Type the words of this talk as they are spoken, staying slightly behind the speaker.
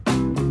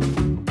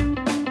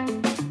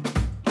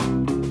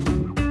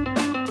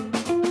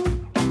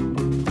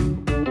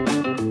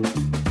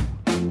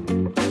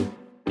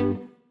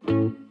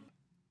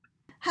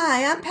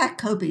Hi, I'm Pat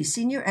Kobe,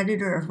 Senior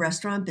Editor of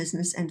Restaurant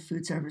Business and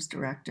Food Service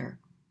Director.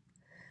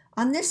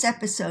 On this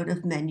episode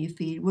of Menu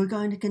Feed, we're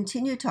going to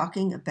continue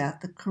talking about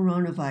the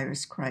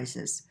coronavirus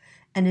crisis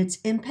and its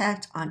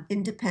impact on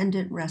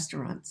independent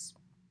restaurants.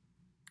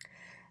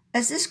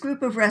 As this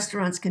group of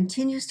restaurants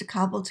continues to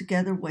cobble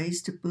together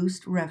ways to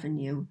boost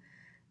revenue,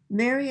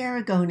 Mary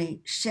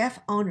Aragoni,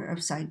 chef owner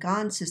of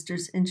Saigon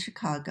Sisters in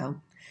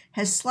Chicago,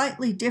 has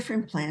slightly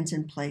different plans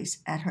in place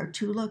at her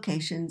 2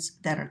 locations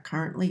that are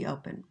currently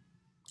open.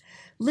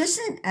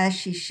 Listen as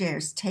she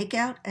shares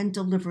takeout and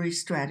delivery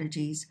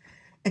strategies,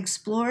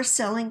 explores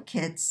selling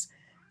kits,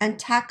 and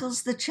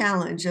tackles the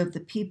challenge of the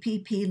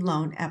PPP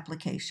loan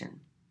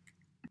application.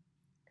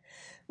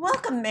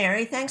 Welcome,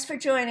 Mary. Thanks for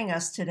joining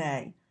us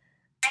today.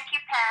 Thank you,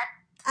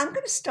 Pat. I'm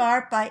going to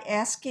start by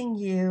asking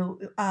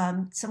you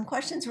some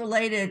questions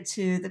related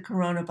to the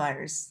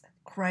coronavirus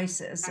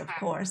crisis, of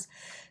course.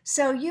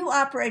 So you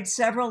operate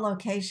several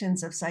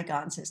locations of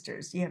Saigon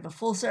Sisters. You have a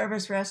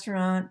full-service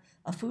restaurant,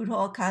 a food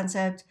hall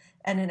concept,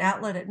 and an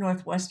outlet at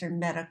Northwestern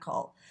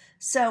Medical.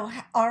 So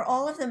are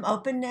all of them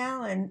open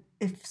now? And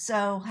if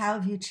so, how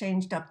have you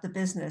changed up the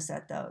business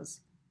at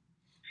those?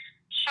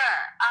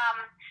 Sure.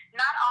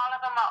 Not all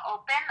of them are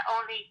open,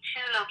 only 2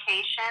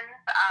 locations.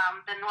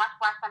 The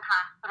Northwestern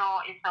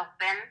Hospital is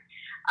open,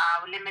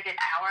 limited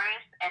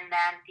hours, and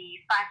then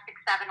the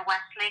 567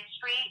 West Lake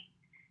Street,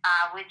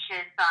 which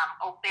is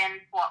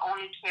open for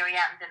only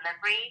carry-out and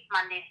delivery,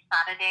 Monday to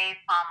Saturday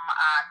from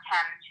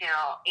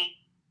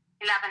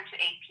 11 to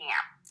 8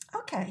 p.m.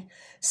 Okay.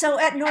 So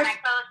at North... And I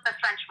closed the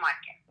French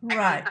Market.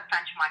 Right. The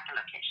French Market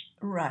location.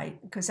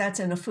 Right, because that's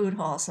in a food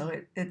hall, so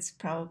it's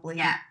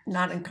probably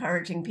not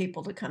encouraging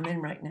people to come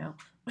in right now.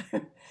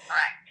 Right.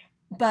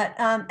 But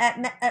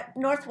at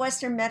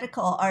Northwestern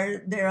Medical,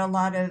 are there a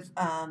lot of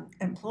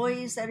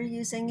employees that are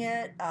using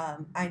it?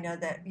 I know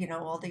that,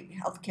 all the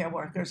healthcare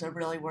workers are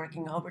really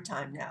working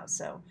overtime now,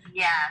 so.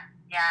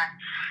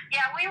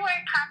 Yeah, we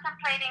were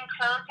contemplating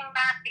closing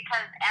that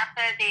because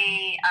after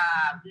they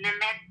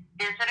limit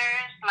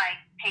visitors, like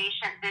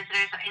patient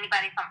visitors or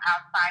anybody from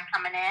outside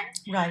coming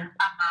in, right.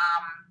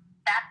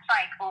 That's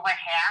like over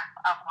half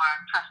of our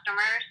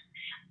customers.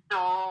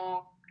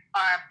 So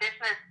our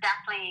business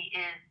definitely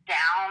is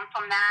down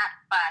from that,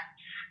 but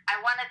I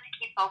wanted to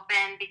keep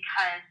open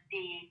because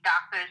the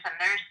doctors and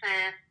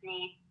nurses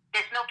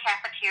there's no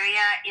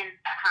cafeteria in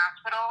the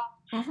hospital,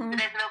 so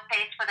there's no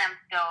place for them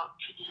to go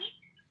to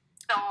eat.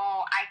 So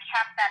I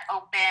kept that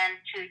open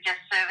to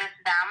just service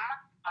them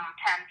from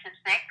 10 to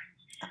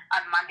 6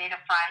 on Monday to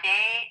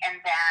Friday, and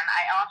then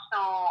I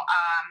also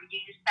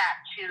used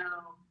that to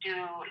do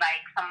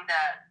like some of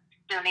the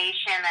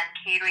donation and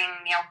catering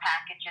meal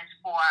packages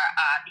for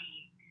the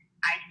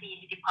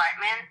ICU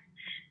department.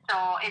 So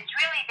it's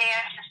really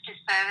there just to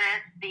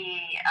service the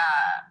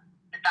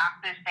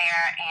doctors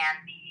there and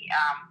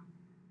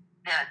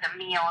the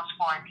meals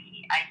for the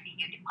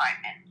ICU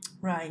department.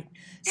 Right.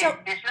 So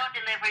there's no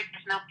delivery,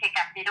 there's no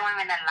pickup. They don't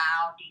even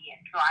allow the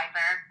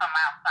driver from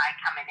outside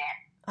coming in.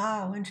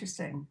 Oh,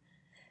 interesting.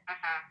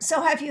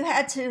 So have you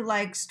had to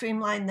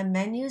streamline the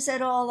menus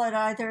at all at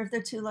either of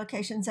the 2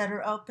 locations that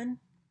are open?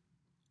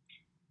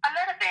 A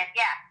little bit,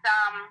 yes.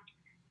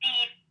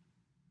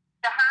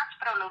 The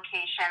hospital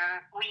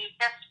location, we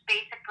just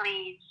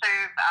basically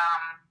serve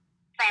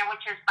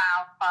sandwiches,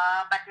 bao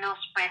pho, but no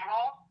spring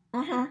rolls,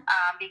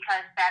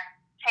 because that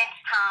takes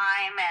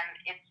time and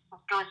it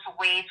goes to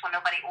waste when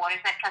nobody orders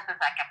it because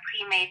it's like a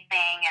pre-made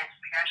thing and it's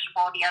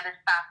perishable. The other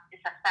stuff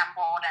is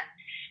assembled and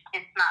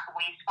it's not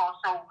wasteful.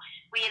 So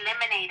we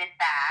eliminated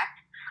that.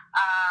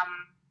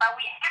 But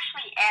we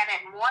actually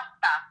added more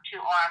stuff to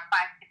our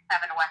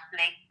 567 West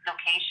Lake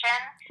location.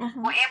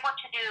 We're able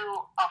to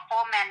do a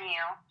full menu.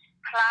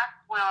 Plus,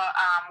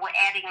 we're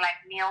adding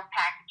like meal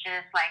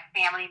packages, like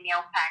family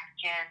meal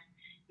packages,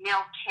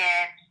 meal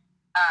kits,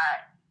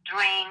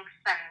 drinks,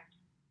 and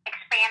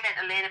expand it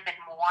a little bit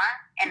more.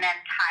 And then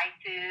Thai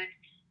food.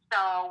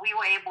 So we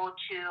were able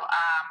to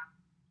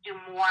do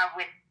more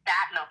with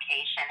that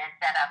location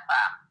instead of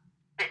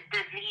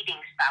the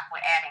leading stuff.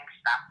 We're adding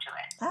stuff to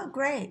it. Oh,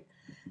 great.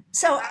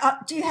 So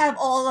do you have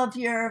all of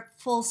your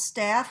full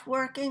staff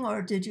working,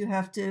 or did you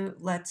have to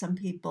let some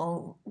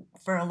people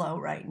furlough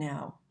right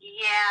now?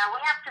 Yeah, we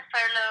have to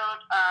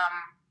furlough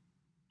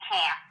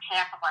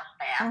half of our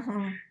staff.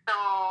 So,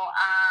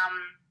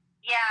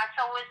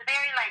 so it was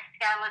very like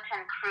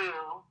skeleton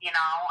crew,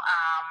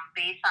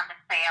 based on the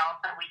sales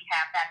that we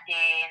have that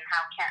day and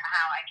how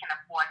I can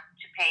afford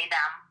to pay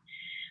them.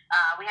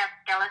 We have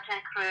skeleton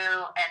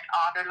crew at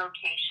all the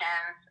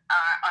locations.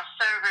 Our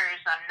servers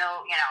are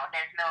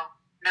there's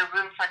no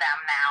room for them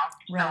now.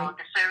 Right. So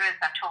the servers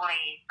are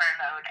totally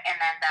furloughed. And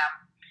then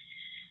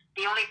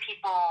the only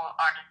people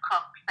are the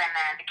cooks and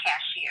then the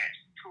cashiers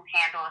who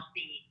handles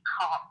the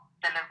call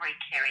delivery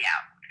carry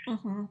out.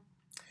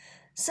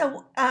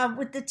 So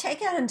with the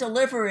takeout and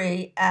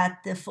delivery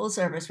at the full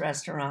service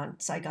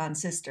restaurant, Saigon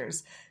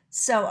Sisters,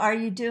 so are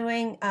you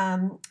doing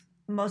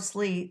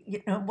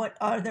mostly, what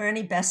are there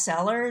any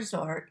bestsellers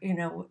or,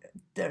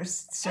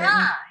 there's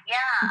certain...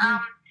 Yeah.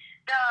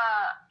 the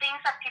things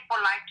that people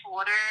like to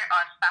order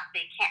are stuff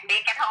they can't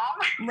make at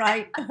home.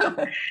 Right.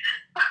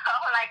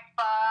 Like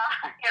pho,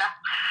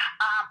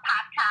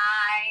 pad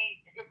thai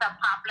is a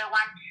popular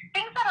one.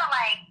 Things that are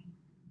like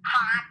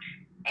hot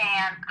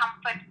and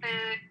comfort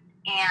food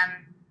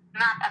and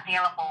not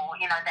available,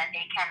 that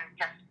they can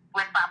just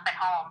whip up at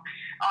home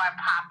are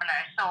popular.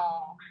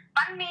 So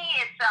banh mi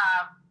is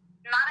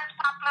not as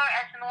popular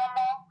as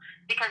normal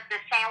because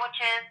the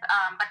sandwiches,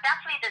 but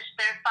definitely the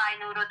stir-fry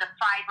noodle, the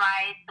fried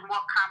rice, the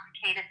more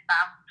complicated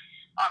stuff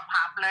are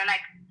popular. Like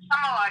some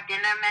of our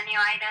dinner menu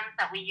items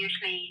that we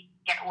usually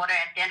get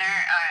ordered at dinner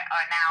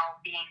are now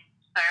being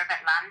served at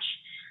lunch.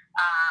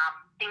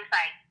 Things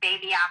like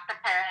baby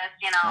octopus,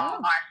 or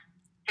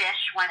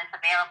fish when it's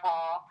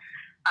available,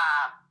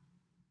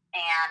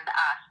 and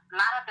a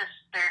lot of the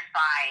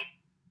stir-fried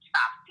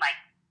stuff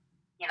like,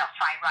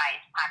 fried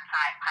rice, pad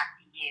thai, pad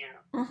see ew.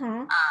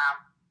 Mm-hmm.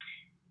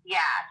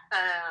 So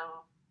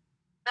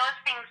those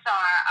things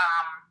are,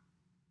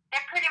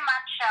 they're pretty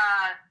much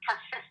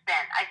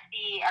consistent. I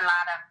see a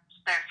lot of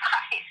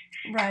stir-fries.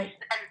 Right.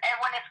 And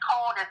when it's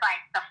cold, it's like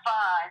the pho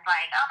is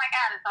like, oh my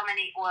God, there's so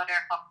many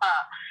order for pho.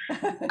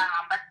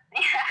 But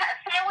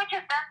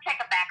sandwiches does take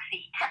a back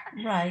seat.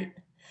 Right.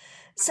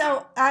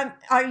 So,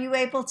 are you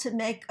able to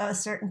make a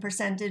certain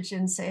percentage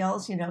in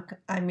sales?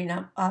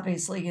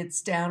 Obviously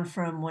it's down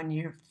from when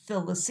you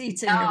fill the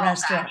seats in your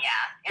restaurant. God,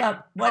 yeah, it's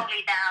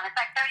totally down. It's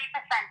like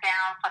 30%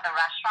 down for the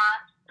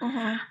restaurant.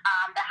 Mm-hmm.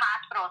 The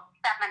hospital is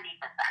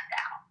 70%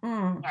 down.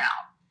 Mm.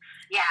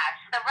 Yeah.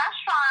 So the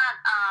restaurant,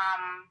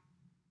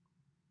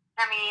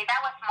 that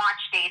was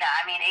March data.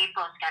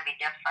 April is going to be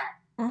different.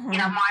 Mm-hmm.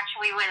 March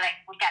we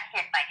got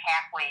hit like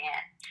halfway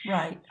in.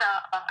 Right. So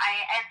I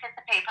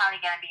anticipate probably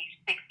going to be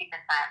 60%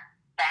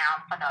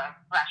 down for the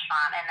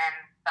restaurant, and then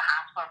the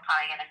hospital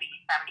probably going to be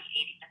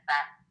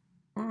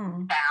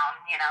 70-80% down.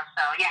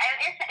 So yeah,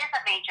 it's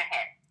a major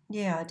hit.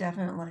 Yeah,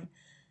 definitely.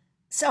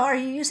 So are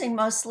you using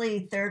mostly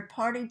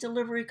third-party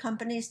delivery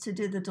companies to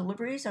do the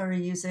deliveries, or are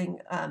you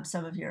using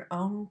some of your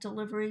own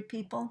delivery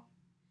people?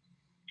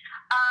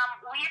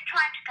 We're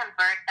trying to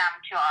convert them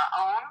to our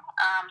own.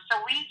 So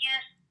we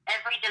use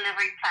every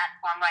delivery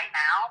platform right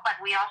now, but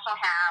we also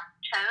have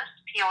Toast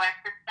POS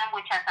system,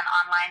 which has an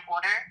online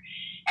order,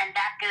 and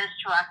that goes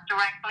to us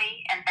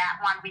directly, and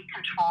that one we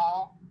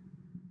control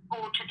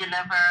who to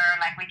deliver,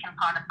 like we can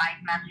call the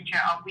bike messenger,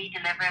 or we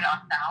deliver it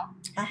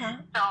ourselves. Uh-huh.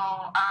 So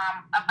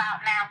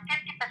about now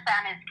 50%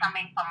 is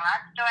coming from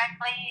us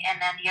directly, and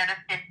then the other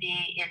 50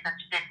 is a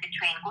split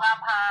between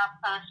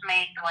Grubhub,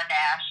 Postmates,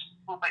 DoorDash,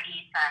 Uber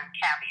Eats, and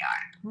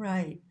Caviar.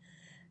 Right.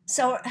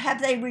 So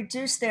have they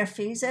reduced their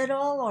fees at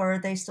all, or are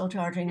they still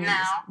charging you?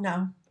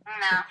 No.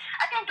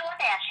 I think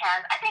DoorDash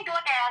has. I think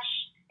DoorDash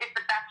is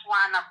the best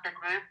one of the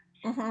group.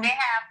 Mm-hmm. They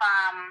have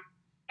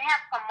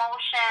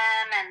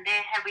promotion and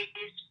they have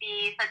reduced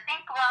fees. I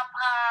think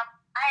Grubhub,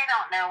 I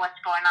don't know what's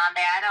going on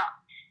there.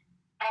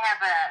 I have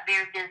a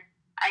very busy.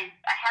 I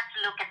have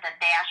to look at the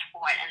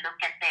dashboard and look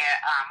at their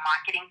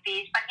marketing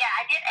fees. But yeah,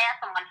 I did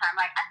ask them one time,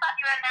 like, I thought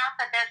you announced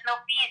that there's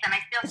no fees, and I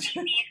still see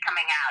fees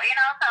coming out,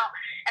 So,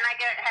 and I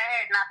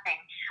heard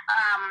nothing.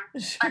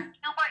 But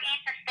Uber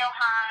Eats is still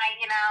high,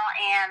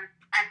 and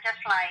I'm just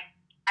like,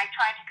 I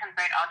try to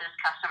convert all those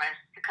customers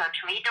to go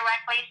to me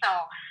directly. So,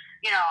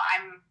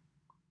 I'm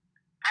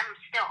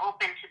still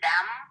open to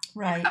them,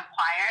 right, to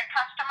acquire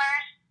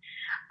customers.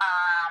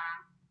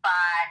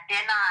 But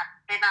they're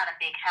not a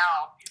big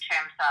help in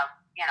terms of,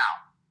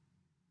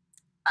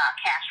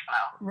 cash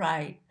flow.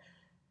 Right.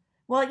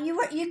 Well,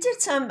 you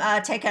did some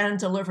takeout and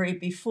delivery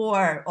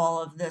before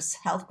all of this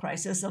health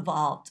crisis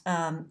evolved.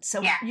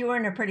 So yeah, you were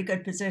in a pretty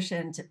good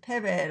position to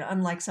pivot,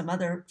 unlike some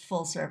other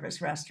full-service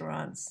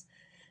restaurants.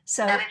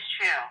 So that is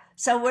true.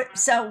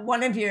 So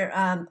one of your,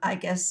 I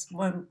guess,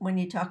 when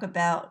you talk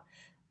about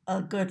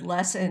a good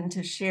lesson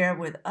to share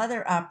with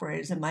other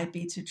operators, it might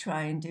be to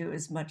try and do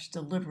as much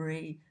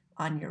delivery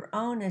on your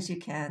own as you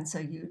can, so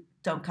you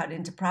don't cut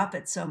into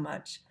profit so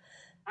much.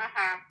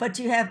 Mm-hmm. But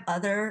do you have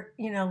other,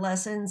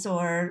 lessons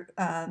or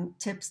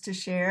tips to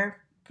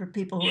share for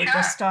people who are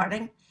just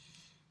starting?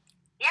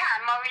 Yeah,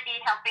 I'm already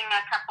helping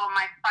a couple of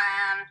my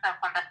friends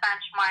from the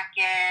French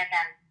market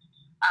and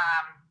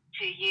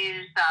to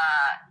use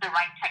the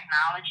right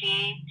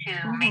technology to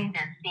make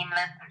this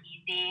seamless and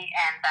easy.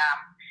 And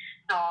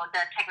so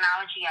the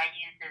technology I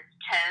use is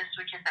Toast,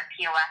 which is a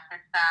POS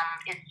system.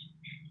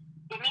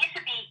 It needs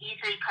to be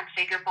easily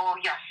configurable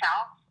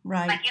yourself.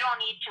 Right. Like, you don't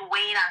need to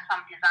wait on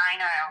some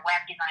designer or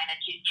web designer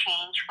to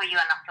change for you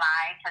on the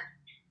fly, because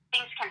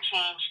things can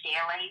change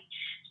daily.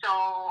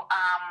 So,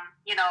 I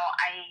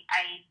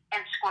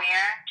and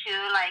Square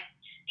too, like,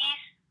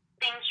 these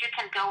things you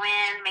can go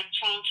in, make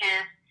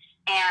changes,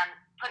 and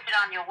put it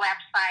on your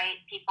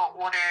website. People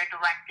order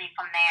directly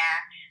from there,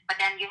 but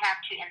then you have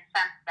to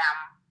incent them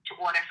to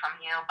order from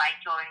you by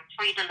doing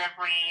free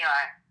delivery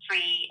or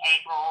free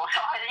egg rolls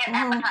or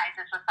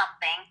appetizers or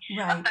something,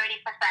 right, or 30%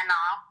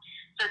 off,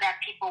 so that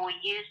people will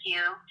use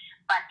you.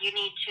 But you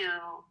need to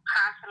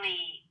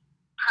constantly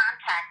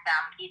contact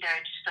them, either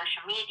to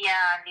social media,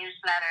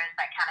 newsletters,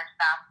 that kind of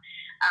stuff,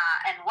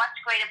 And what's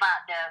great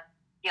about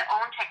your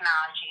own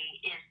technology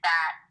is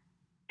that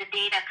the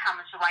data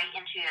comes right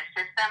into your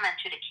system and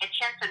to the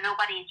kitchen, so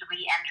nobody's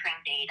re-entering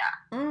data.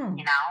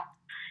 You know,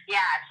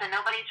 so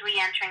nobody's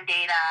re-entering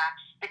data.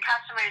 The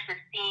customers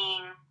are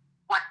seeing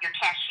what your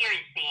cashier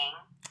is seeing,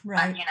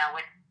 right?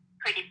 With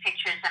pretty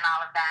pictures and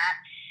all of that,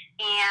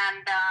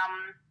 and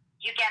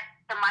you get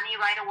the money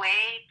right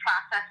away,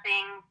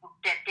 processing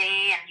that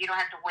day, and you don't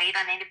have to wait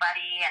on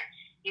anybody, and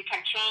you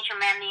can change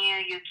your menu,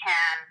 you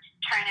can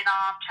turn it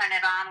off, turn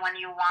it on when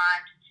you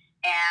want,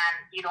 and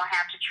you don't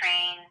have to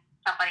train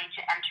somebody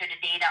to enter the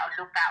data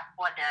or look out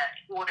for the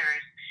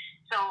orders.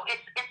 So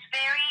it's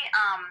very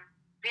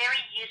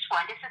very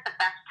useful, and this is the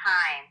best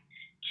time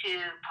to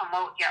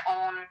promote your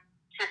own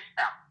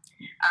system.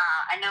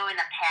 I know in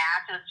the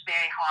past it was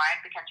very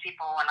hard because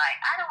people were like,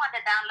 I don't want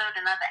to download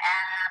another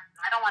app,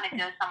 I don't want to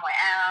go somewhere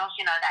else,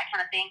 that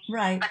kind of thing.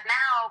 Right. But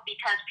now,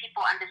 because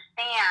people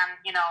understand,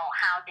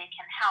 how they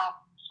can help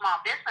small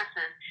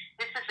businesses,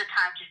 this is the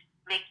time to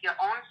make your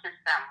own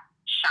system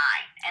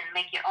shine and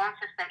make your own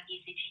system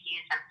easy to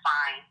use and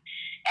find.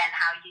 And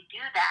how you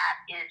do that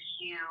is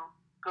you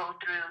go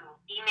through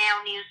email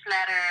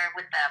newsletter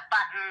with a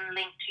button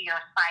linked to your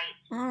site,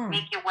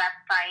 make your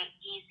website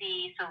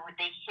easy so when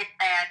they hit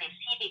there, they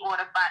see the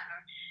order button,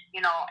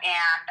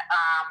 and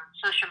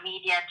social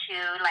media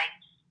too, like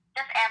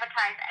just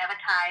advertise.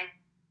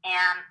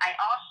 And I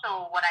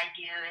also, what I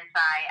do is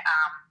I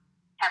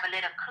have a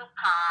little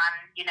coupon,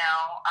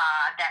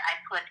 that I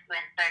put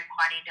in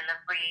third-party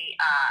delivery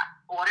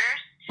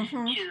orders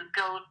to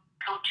go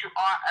to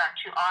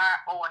our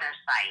order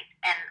site,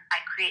 and I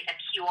create a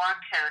QR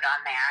code on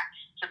there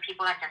so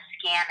people can just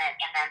scan it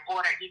and then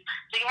order.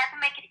 So you have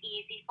to make it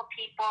easy for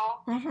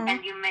people,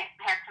 and you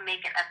have to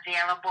make it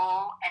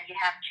available, and you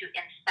have to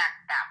incent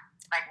them.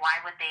 Like, why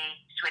would they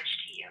switch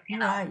to you?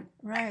 Right.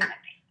 Kind of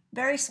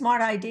very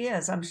smart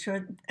ideas. I'm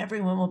sure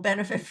everyone will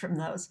benefit from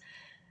those.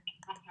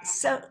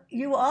 So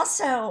you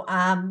also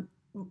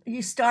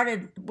you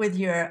started with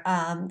your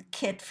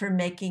kit for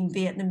making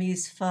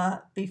Vietnamese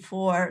pho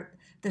before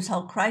this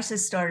whole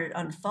crisis started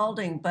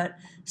unfolding, but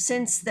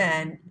since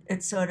then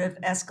it sort of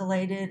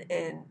escalated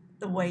in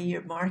the way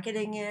you're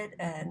marketing it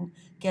and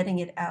getting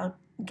it out,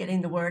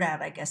 getting the word out,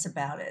 I guess,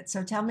 about it.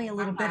 So tell me a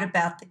little bit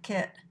about the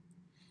kit.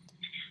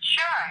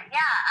 Sure.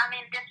 Yeah. I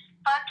mean, this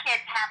pho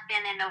kit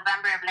happened in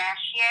November of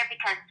last year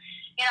because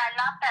I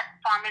love that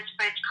farmer's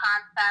fridge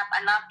concept.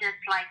 I love this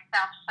like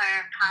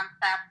self-serve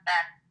concept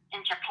that in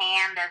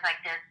Japan there's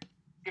like this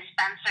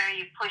dispenser,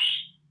 you push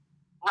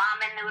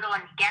ramen noodle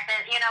and get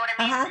it, you know what I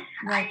mean?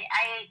 Right.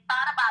 I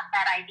thought about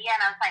that idea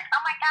and I was like,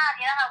 oh my God,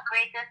 you know how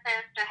great this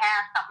is to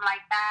have something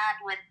like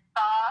that with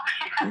pho?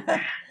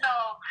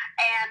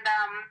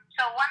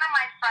 So one of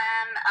my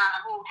friends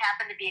who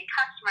happened to be a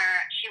customer,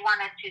 she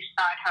wanted to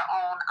start her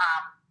own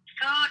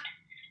food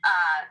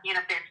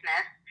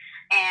business.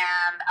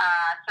 And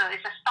so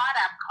it's a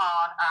startup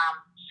called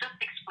Soup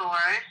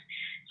Explorers.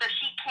 So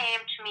she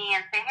came to me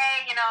and said,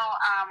 hey,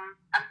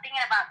 I'm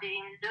thinking about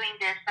doing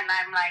this. And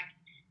I'm like,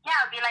 yeah,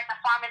 it would be like a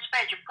farmer's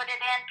fridge. You put it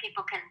in,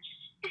 people can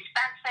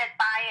dispense it,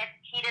 buy it,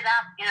 heat it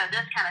up,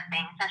 those kind of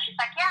things. And she's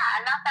like, yeah,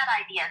 I love that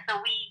idea. So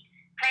we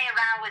play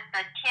around with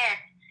the kit,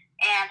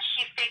 and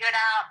she figured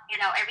out,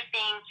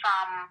 everything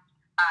from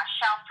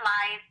shelf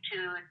life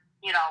to,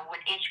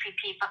 with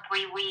HPP for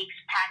 3 weeks,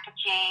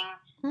 packaging,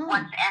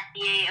 what's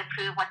FDA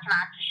approved, what's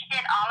not. So she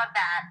did all of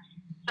that.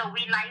 So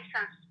we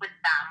licensed with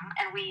them,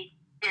 and she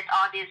did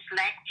all this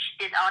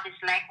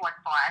legwork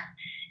for us.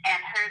 And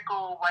her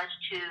goal was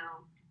to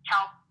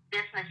help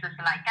businesses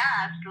like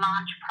us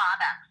launch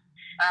products.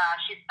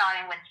 She's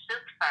starting with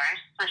soup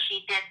first. So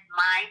she did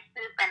my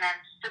soup and then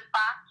Soup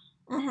Box.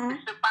 The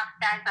Soup Box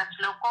guys, that's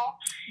local.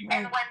 Right.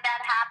 And when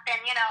that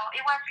happened,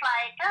 it was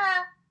like,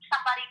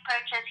 somebody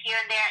purchased here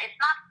and there. It's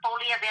not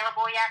fully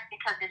available yet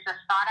because it's a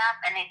startup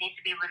and it needs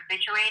to be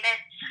refrigerated.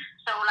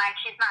 So, like,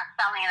 she's not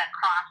selling it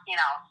across,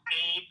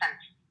 states and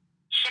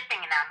shipping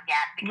them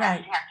yet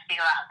because she has to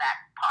figure out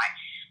that part.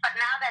 But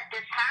now that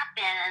this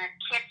happened and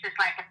kits is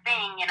like a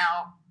thing,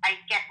 I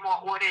get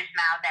more orders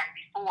now than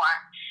before.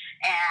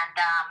 And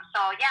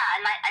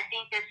I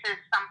think this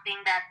is something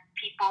that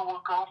people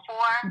will go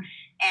for,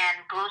 and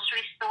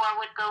grocery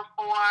store would go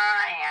for,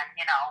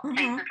 and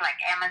places like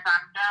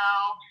Amazon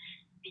Go.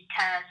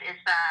 Because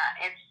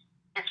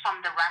it's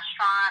from the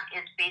restaurant.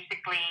 It's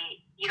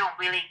basically, you don't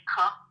really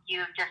cook.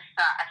 You just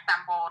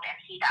assembled and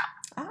heat up.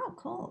 Oh,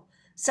 cool.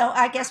 So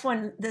I guess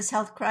when this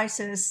health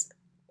crisis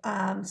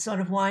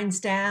sort of winds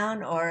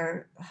down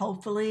or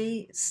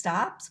hopefully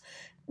stops,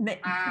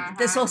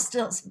 this will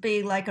still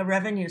be like a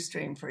revenue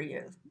stream for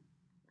you.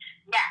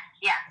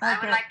 Yes. Okay. I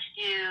would like to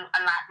do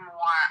a lot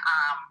more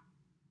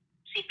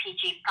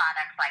CPG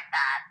products like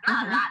that.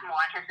 Not a lot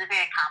more because it's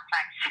very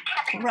complex.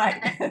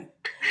 Right.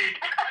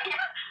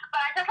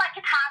 But I just like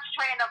to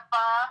concentrate on the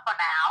pho for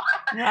now.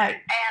 Right.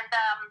 And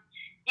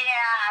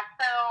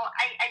so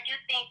I do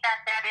think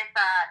that is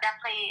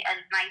definitely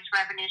a nice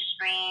revenue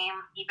stream,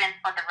 even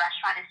for the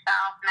restaurant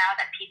itself. Now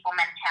that people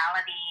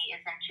mentality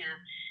is into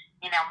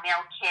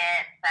meal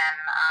kits and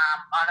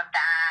all of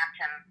that,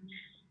 and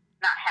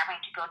not having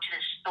to go to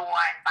the store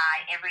and buy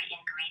every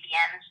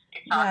ingredient.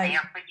 It's all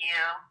there for you.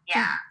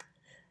 Yeah.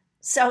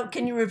 So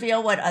can you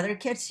reveal what other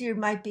kits you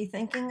might be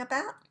thinking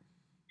about?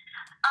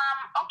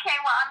 Okay,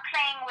 well, I'm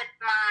playing with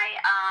my,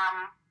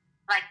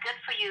 like, good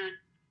for you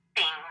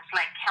things,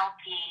 like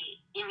healthy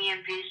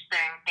immune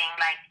booster thing,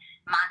 like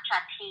matcha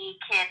tea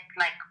kit,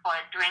 like for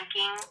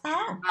drinking.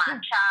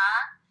 Matcha.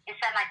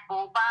 Instead like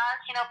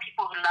bobas,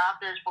 people who love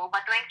those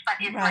boba drinks,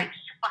 but it's like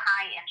super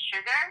high in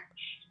sugar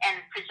and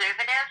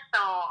preservatives.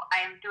 So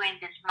I'm doing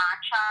this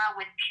matcha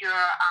with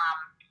pure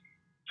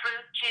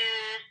fruit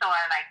juice or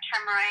like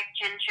turmeric,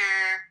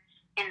 ginger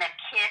in the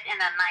kit in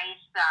a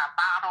nice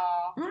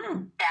bottle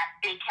that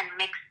they can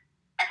mix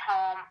at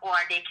home, or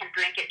they can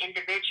drink it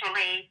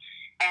individually.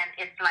 And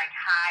it's like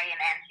high in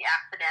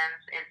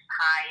antioxidants. It's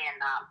high in,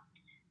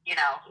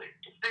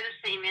 boosts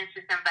the immune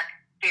system, but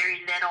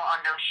very little or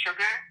no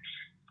sugar.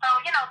 So,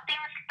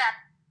 things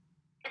that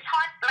it's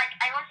hard. Like,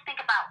 I always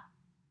think about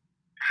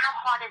how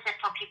hard is it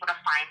for people to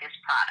find this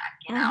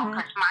product,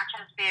 because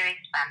matcha is very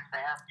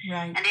expensive.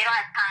 Right. And they don't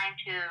have time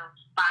to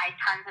buy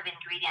tons of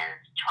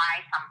ingredients,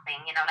 try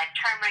something, like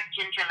turmeric,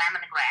 ginger,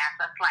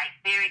 lemongrass. That's like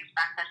very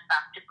expensive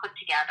stuff to put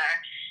together.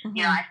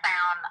 I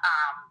found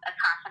a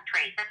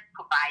concentrate that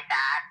provide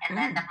that. And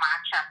then the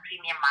matcha,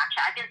 premium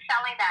matcha. I've been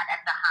selling that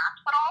at the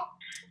hospital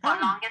for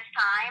the longest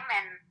time.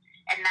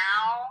 And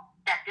now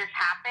that this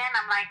happened,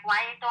 I'm like,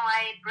 why don't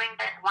I bring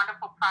that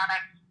wonderful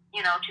product,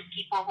 to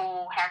people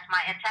who has my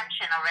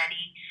attention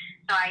already?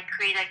 So I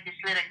created this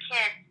little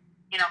kit,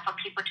 for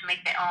people to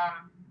make their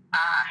own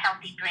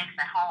healthy drinks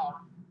at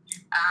home.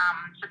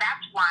 So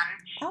that's one.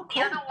 Oh,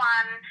 cool. The other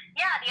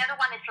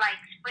one is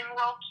like spring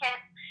roll kit.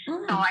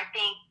 So I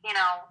think,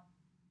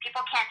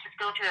 people can't just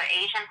go to an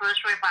Asian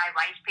grocery, buy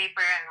rice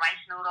paper and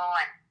rice noodle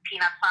and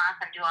peanut sauce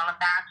and do all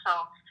of that.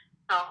 So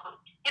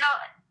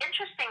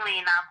interestingly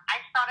enough,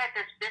 I started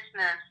this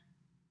business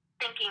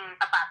thinking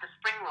about the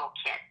spring roll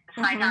kit.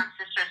 The Saigon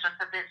Sisters was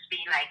supposed to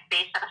be like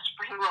based on a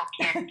spring roll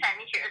kit 10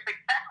 years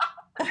ago.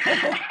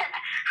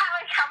 How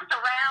it comes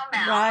around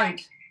now. Right.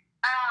 Like,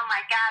 oh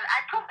my God, I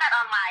put that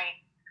on my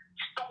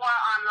store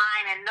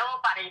online and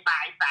nobody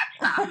buys that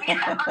stuff.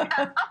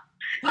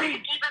 Like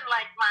even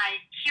like my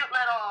cute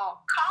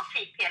little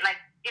coffee kit, like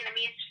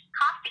Vietnamese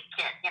coffee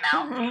kit,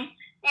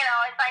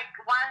 it's like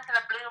once in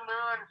a blue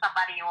moon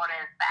somebody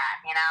orders that,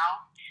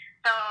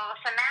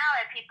 So now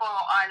that people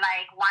are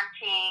like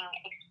wanting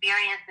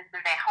experiences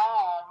in their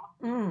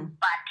home,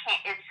 but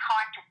it's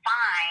hard to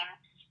find,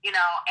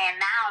 and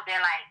now they're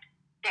like,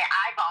 their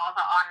eyeballs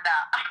are on the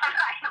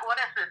online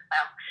order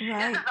system.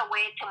 Right. This is a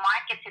way to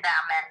market to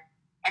them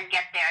and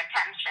get their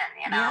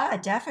attention, Yeah,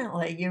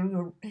 definitely.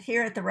 You're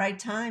here at the right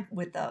time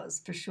with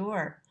those, for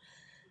sure.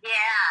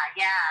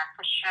 Yeah,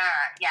 for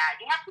sure. Yeah,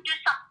 you have to do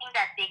something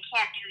that they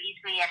can't do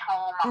easily at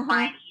home or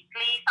find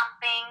easily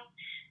something.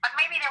 But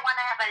maybe they want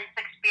to have this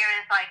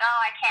experience like, oh,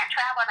 I can't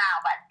travel now,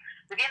 but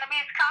the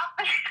Vietnamese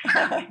coffee.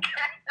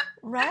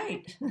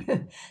 Right.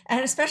 And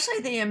especially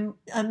the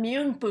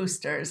immune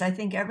boosters. I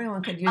think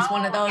everyone could use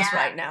one of those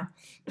right now.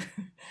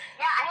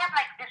 Yeah, I have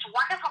like this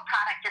wonderful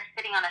product just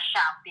sitting on a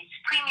shelf, these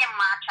premium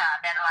matcha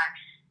that are,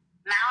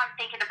 now I'm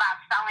thinking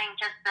about selling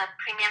just the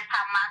premium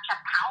matcha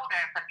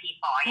powder for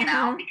people,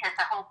 because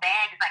the whole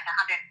bag is like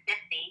 $150.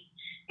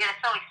 It's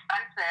so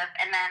expensive.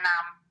 And then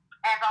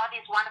I have all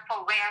these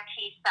wonderful rare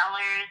tea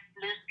sellers,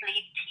 loose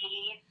leaf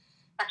teas.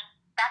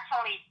 That's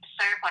only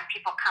served when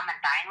people come and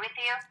dine with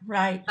you.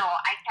 Right. So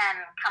I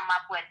can come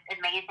up with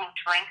amazing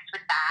drinks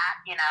with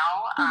that,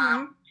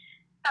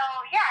 So,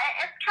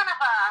 yeah, it's kind of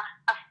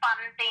a fun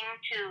thing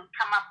to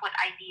come up with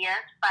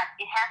ideas, but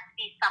it has to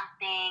be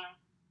something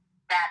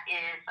that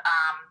is,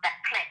 that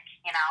clicks,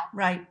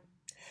 Right.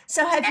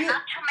 So have you...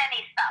 not too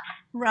many stuff.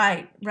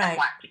 Right.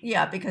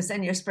 Yeah, because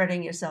then you're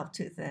spreading yourself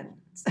too thin.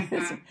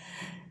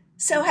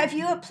 So have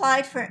you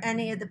applied for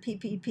any of the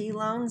PPP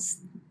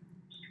loans?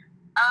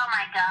 Oh,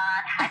 my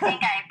God. I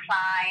think I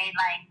applied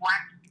like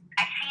once.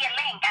 I see a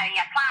link. I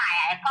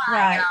apply.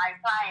 Right. I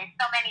apply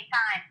so many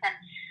times. And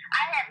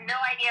I have no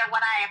idea what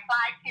I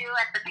applied to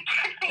at the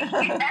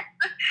beginning.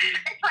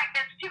 It's like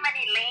there's too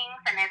many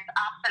links and it's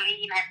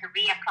obsolete and I have to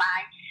reapply.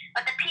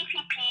 But the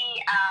PPP,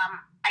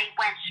 I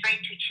went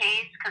straight to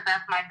Chase because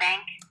that's my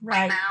bank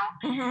right now.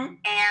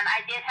 And I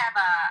did have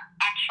a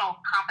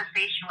actual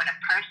conversation with a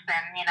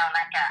person,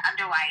 like an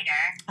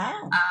underwriter.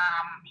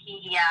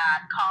 He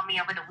called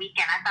me over the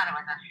weekend. I thought it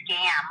was a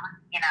scam,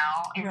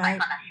 it's like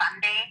on a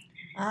Sunday.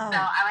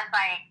 So I was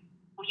like,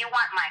 you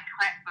want my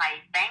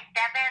bank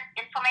debit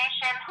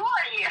information? Who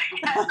are you?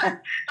 So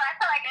I had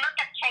to like look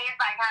at Chase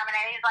like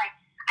and he's like,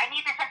 I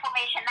need this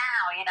information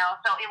now,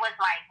 So it was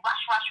like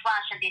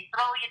rush, and they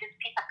throw you this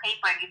piece of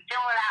paper and you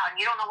fill it out and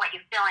you don't know what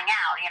you're filling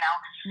out,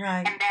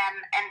 Right. And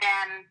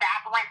then that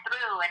went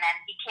through and then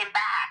he came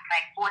back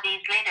like 4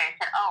 days later and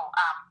said,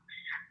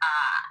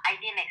 I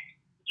didn't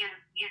you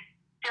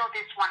filled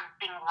this one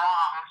thing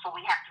wrong, so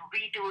we have to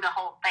redo the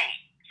whole thing.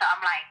 So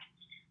I'm like,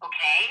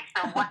 Okay,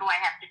 so what do I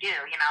have to do?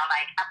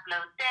 Like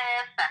upload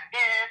this and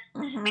this,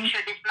 make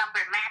sure this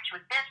number match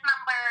with this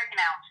number.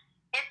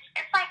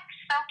 It's like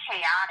so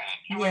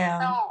chaotic. It was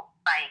so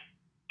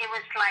it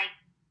was like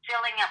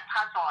filling a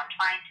puzzle and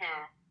trying to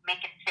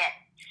make it fit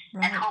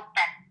and hope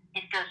that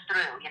it goes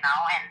through.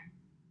 And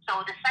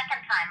so the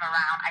second time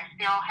around, I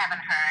still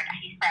haven't heard.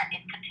 He said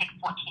it could take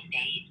 14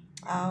 days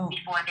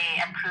before they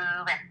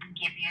approve and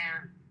give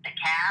you the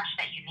cash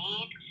that you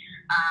need.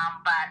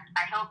 But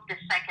I hope the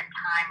second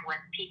time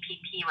with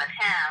PPP with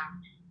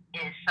him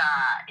is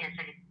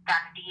a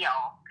done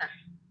deal because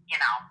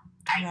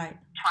I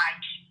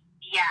tried.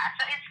 Yeah,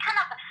 so it's kind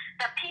of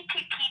the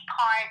PPP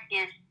part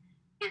is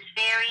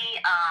very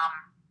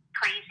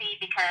crazy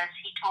because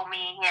he told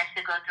me he has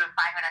to go through 500,000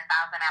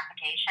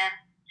 applications.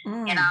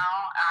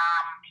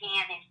 He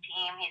and his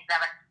team,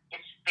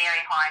 it's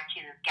very hard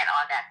to get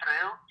all that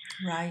through.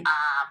 Right.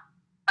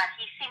 But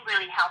he seemed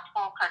really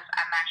helpful because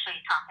I'm actually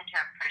talking to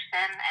a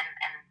person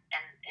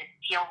and it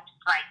feels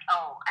like,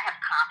 I have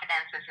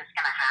confidence this is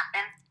going to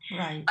happen.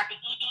 Right. But the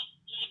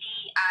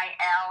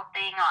EDIL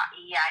thing or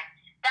EI,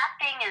 that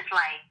thing is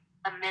like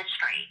a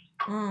mystery.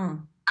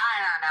 I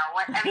don't know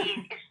what,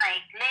 it's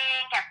like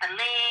link after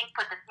link,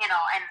 and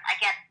I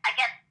get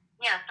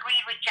 3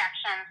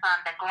 rejections on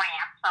the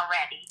grants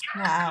already.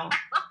 Wow.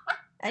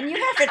 And you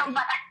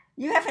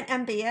have an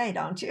MBA,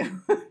 don't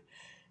you?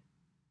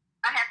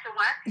 I have to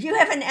what? You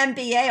have an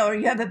MBA or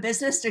you have a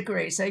business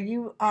degree, so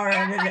you are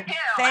at an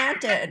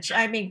advantage.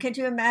 Could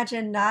you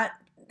imagine not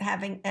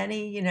having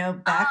any,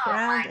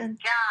 background? Oh, my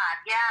God.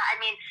 Yeah,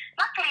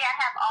 luckily I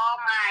have all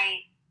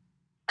my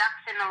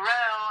ducks in a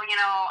row.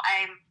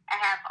 I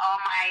have all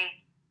my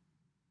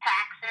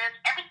taxes,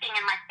 everything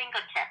in my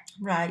fingertips.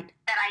 Right.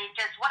 That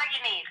what do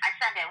you need? I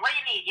send it. What do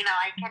you need?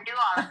 I can do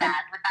all of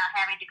that without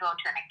having to go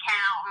to an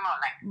accountant or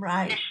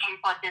fishing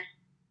for this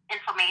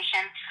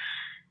information.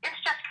 It's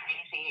just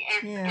crazy.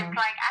 It's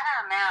like, I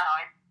don't know.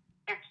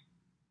 It's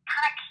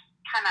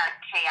kind of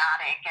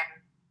chaotic,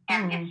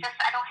 and it's just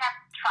I don't have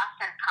trust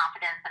and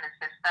confidence in the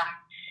system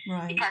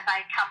because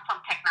I come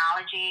from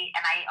technology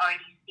and I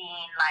already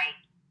seen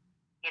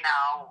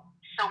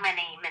so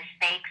many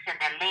mistakes in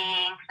the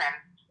links and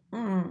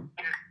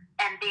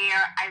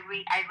there I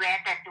read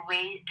that the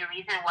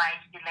reason why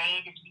it's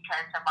delayed is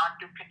because of our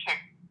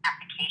duplicate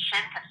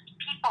application because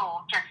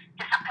people just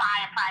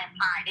apply.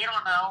 They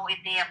don't know if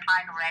they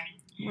applied already.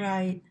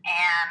 Right.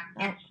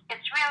 And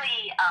it's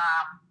really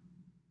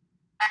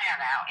I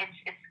don't know.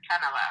 It's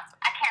kind of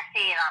I can't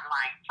say it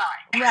online.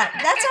 Sorry. Right.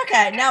 That's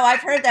okay. No,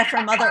 I've heard that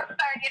from other.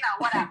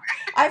 Whatever.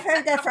 I've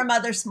heard that from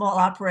other small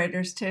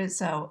operators too.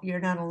 So you're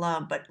not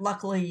alone. But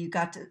luckily, you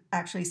got to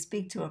actually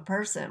speak to a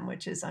person,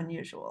 which is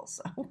unusual.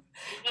 So.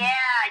 Yeah.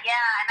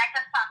 And I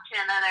just talked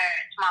to another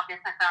small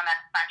business owner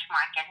at the French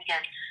market.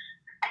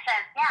 I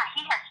said, yeah,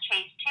 he has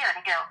Chase too. And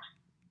I go,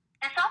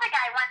 this other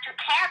guy went to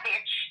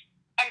Cabbage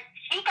and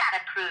he got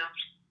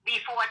approved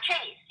before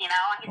Chase, He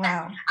said,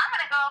 I'm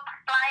going to go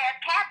fly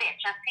at Cabbage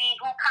and see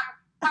who comes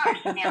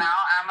first,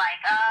 I'm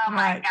like, oh,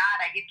 my God,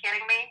 are you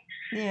kidding me?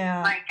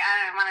 Yeah. I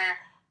don't want to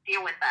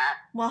deal with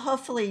that. Well,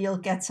 hopefully you'll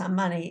get some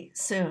money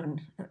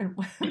soon.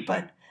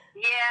 But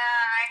yeah,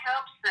 I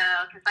hope so,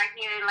 because I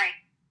hear,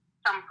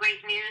 some great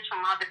news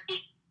from all the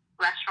big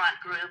restaurant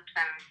groups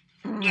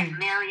and get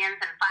millions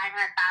and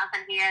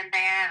 500,000 here and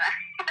there.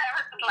 And I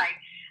was like,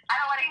 I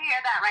don't want to hear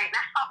that right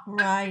now.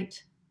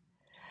 Right.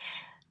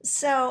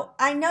 So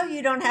I know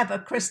you don't have a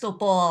crystal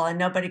ball and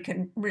nobody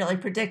can really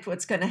predict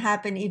what's going to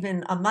happen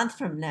even a month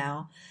from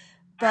now.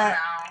 But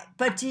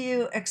do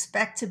you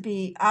expect to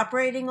be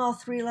operating all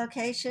 3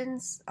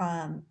 locations?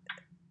 I plan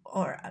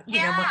to.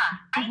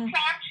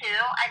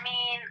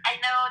 I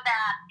know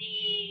that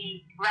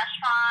the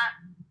restaurant,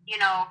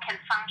 can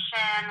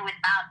function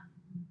without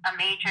a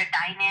major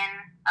dine-in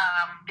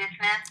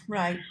business.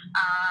 Right.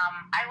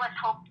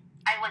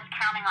 I was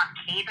counting on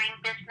catering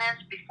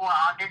business before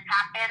all this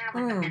happened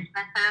with the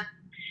businesses.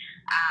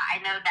 I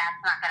know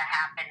that's not going to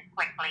happen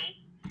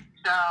quickly.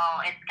 So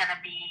it's going to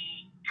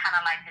be kind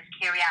of like this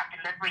carry-out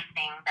delivery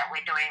thing that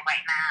we're doing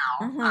right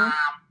now.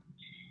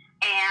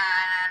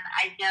 And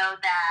I know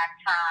that,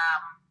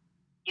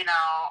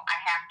 I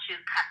have to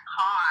cut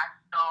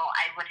costs. So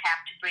I would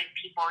have to bring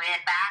people in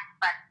back,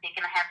 but they're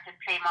going to have to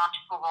play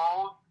multiple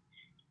roles.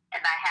 And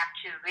I have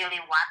to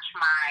really watch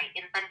my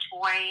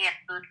inventory and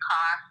food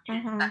costs to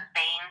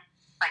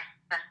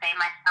sustain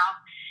myself.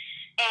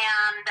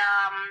 And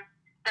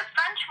the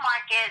French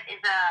market is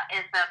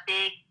a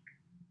big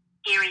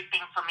scary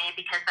thing for me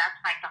because that's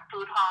like a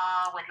food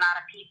hall with a lot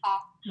of people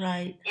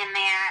in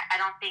there. I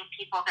don't think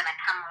people are going to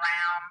come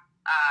around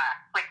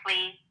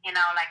quickly,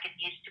 like it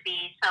used to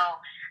be. So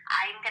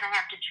I'm going to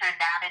have to turn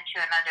that into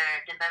another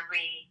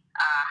delivery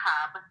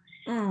hub.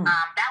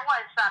 That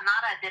was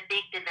not the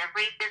big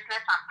delivery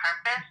business on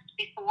purpose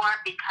before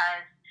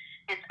because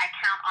I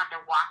count on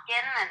the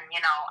walk-in and,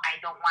 I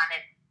don't want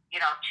it,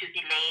 to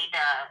delay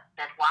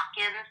the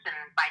walk-ins and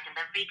by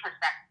delivery because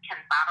that can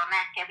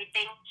bottleneck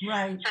everything.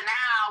 Right. So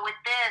now with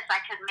this,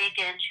 I could make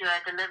it into a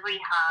delivery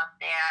hub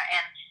there.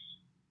 And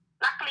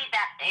luckily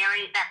that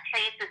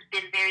place has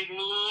been very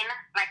lean.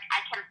 Like I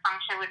can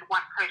function with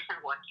one person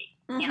working.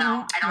 You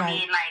know, I don't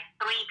need like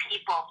 3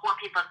 people, 4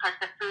 people, because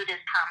the food is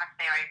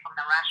commissary from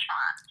the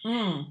restaurant.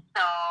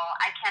 So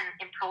I can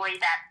employ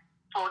that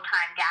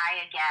full-time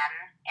guy again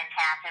and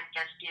have him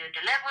just do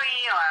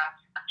delivery or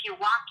a few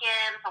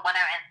walk-ins or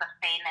whatever and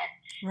sustain it.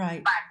 Right.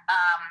 But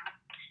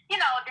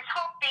you know, this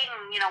whole thing,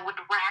 you know, with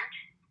rent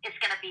is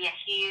going to be a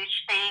huge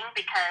thing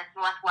because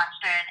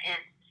Northwestern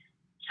is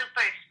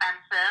super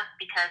expensive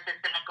because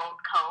it's in the Gold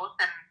Coast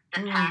and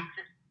the tax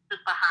is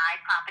super high,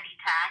 property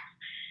tax,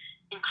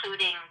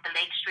 including the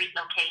Lake Street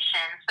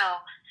location.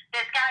 So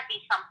there's got to be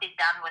something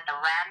done with the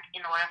rent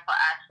in order for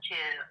us to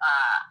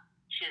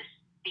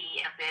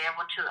be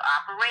able to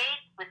operate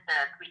with the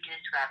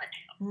reduced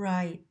revenue.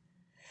 Right.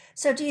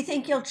 So do you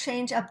think you'll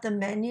change up the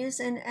menus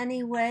in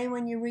any way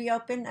when you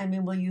reopen? I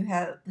mean, will you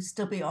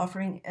still be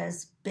offering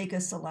as big a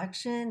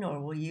selection,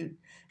 or will you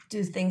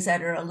do things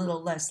that are a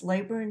little less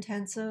labor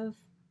intensive?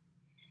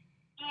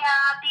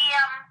 Yeah,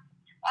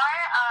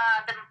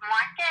 the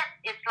market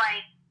is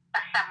like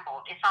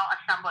assembled. It's all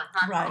assembled. It's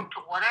not cooked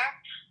to order.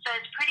 So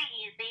it's pretty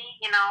easy,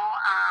 you know.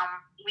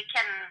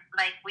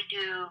 We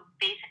do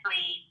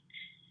basically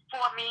 4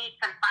 meats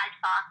and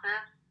 5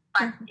 sauces,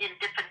 but in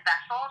different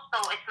vessels. So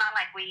it's not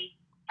like we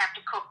have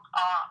to cook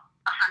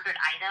 100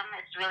 items.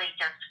 It's really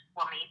just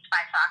 4 meats,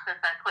 5 sauces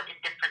that put in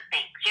different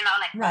things, you know,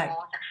 like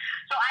bowls.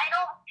 So I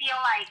don't feel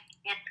like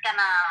it's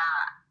gonna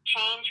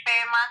change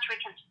very much.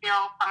 We can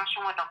still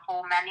function with a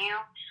full menu.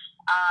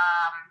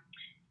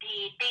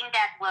 The thing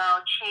that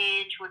will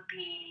change would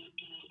be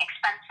the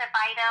expensive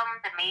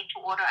items, the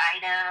made-to-order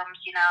items,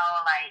 you know,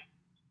 like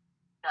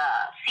the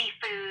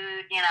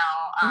seafood, you know,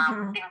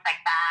 things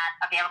like that,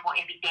 available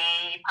every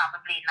day.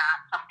 Probably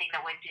not something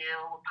that we do.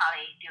 We'll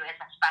probably do as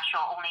a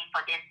special only for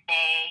this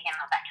day, you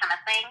know, that kind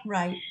of thing.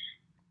 Right.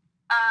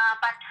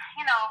 But,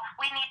 you know,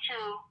 we need to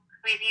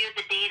review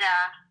the data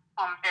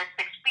from this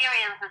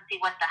experience and see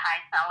what the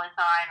high sellers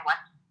are and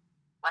what's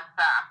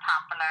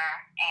popular,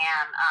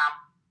 and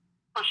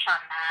push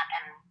on that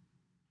and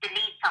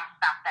delete some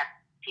stuff that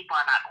people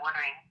are not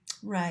ordering.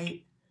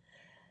 Right.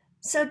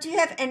 So do you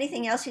have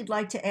anything else you'd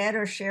like to add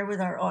or share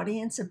with our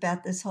audience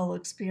about this whole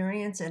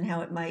experience and how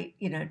it might,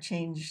 you know,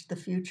 change the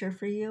future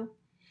for you?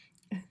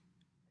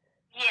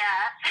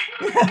 Yeah.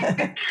 I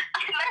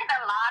learned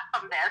a lot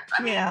from this.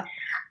 I mean,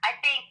 I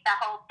think the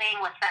whole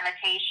thing with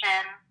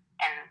sanitation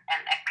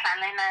and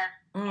cleanliness,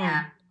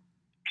 and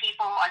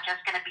people are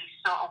just going to be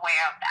so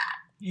aware of that.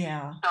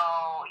 Yeah. So,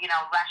 you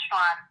know,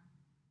 restaurants,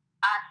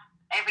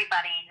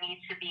 everybody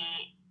needs to be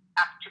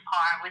up to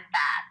par with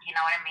that. You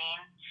know what I mean?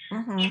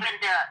 Even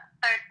the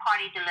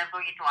third-party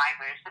delivery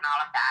drivers and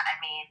all of that. I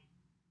mean,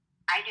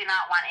 I do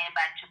not want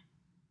anybody to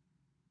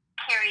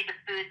carry the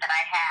food that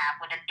I have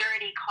with a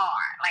dirty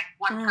car. Like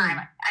one time,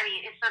 I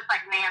mean, it's just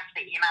like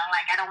nasty. You know,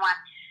 like I don't want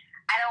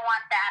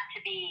that to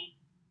be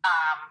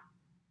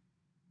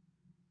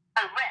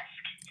a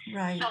risk.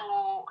 Right. So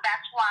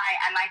that's why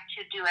I like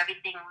to do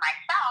everything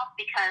myself,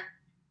 because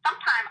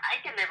sometimes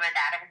I deliver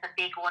that if it's a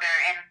big order.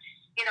 And,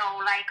 you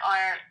know, like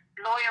our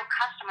loyal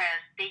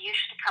customers, they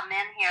usually come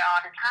in here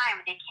all the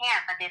time. They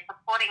can't, but they're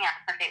supporting us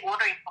and they're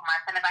ordering from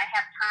us. And if I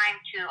have time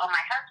to, or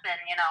my husband,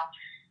 you know,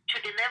 to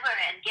deliver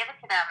it and give it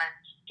to them and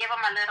give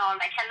them a little,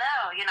 like,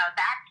 hello, you know,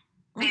 that's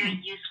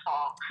very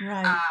useful.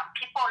 Right.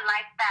 People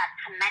like that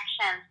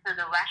connection to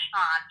the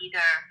restaurant,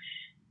 either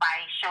by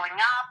showing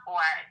up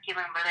or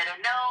giving them a little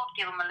note,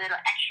 give them a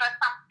little extra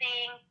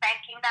something,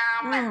 thanking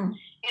them. And,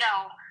 you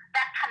know,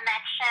 that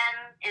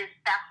connection is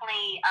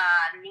definitely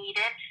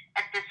needed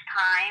at this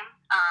time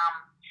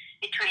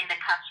between the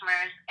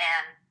customers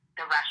and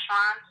the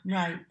restaurants.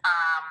 Right.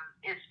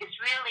 It's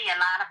really a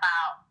lot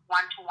about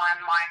one-to-one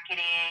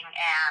marketing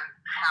and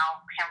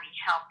how can we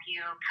help you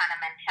kind of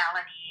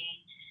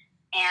mentality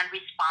and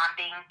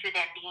responding to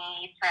their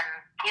needs and,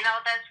 you know,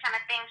 those kind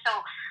of things. So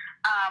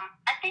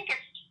I think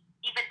it's,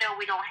 even though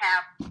we don't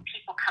have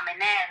people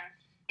coming in,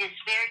 it's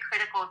very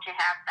critical to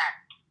have that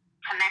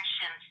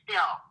connection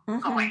still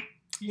going.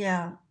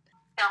 Yeah.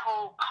 The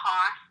whole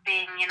cost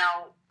thing, you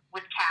know,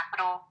 with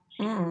capital,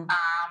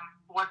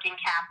 working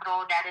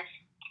capital, that is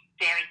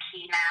very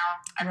key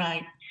now. I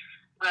mean,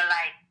 we're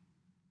like,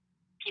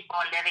 people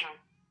are living,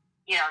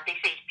 you know,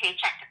 they say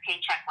paycheck to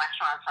paycheck.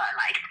 Restaurants are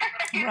like,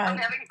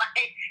 living by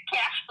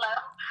cash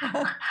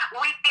flow.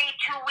 We pay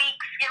 2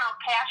 weeks, you know,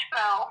 cash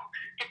flow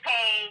to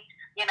pay,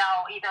 you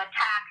know, either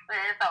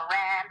taxes or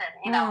rent, and,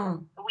 you know,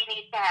 we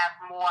need to have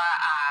more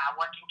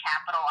working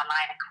capital or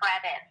line of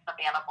credits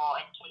available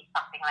in case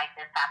something like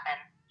this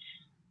happens.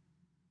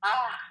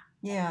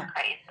 Yeah.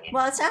 Crazy.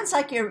 Well, it sounds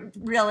like you're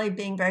really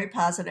being very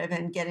positive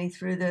and getting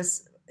through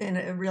this in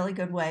a really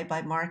good way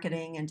by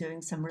marketing and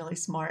doing some really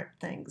smart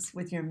things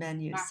with your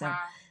menu.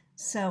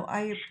 So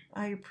I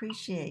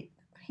appreciate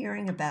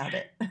hearing about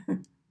it. Yeah,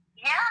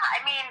 I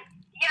mean,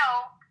 you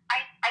know,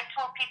 I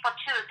told people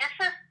too,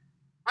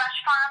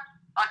 restaurants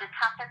are the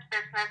toughest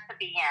business to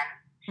be in.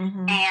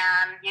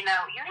 And, you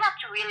know, you have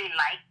to really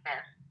like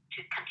this to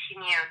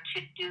continue to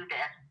do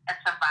this and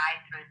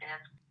survive through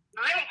this.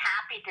 really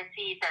happy to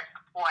see the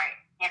support,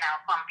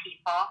 from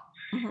people.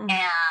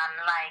 And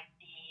like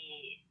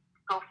the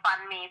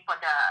GoFundMe for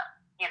the,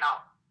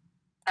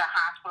 the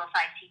hospital's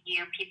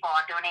ICU, people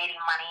are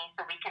donating money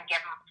so we can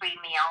give them free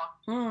meals.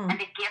 And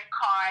the gift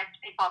cards,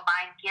 people are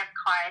buying gift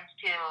cards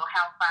to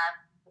help us,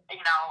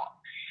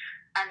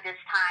 at this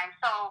time.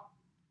 So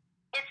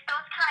it's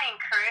those kind of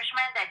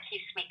encouragement that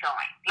keeps me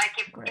going. Like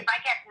if I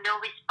get no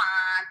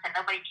response and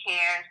nobody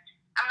cares,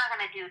 I'm not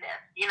going to do this.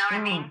 You know what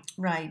I mean?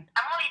 Right.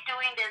 I'm only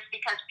doing this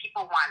because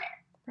people want it.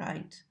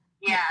 Right.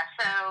 Yeah,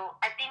 so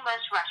I think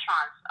most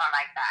restaurants are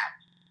like that.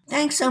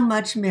 Thanks so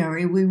much,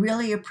 Mary. We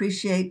really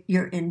appreciate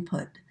your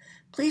input.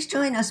 Please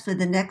join us for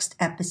the next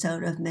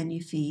episode of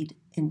Menu Feed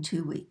in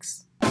 2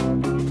 weeks.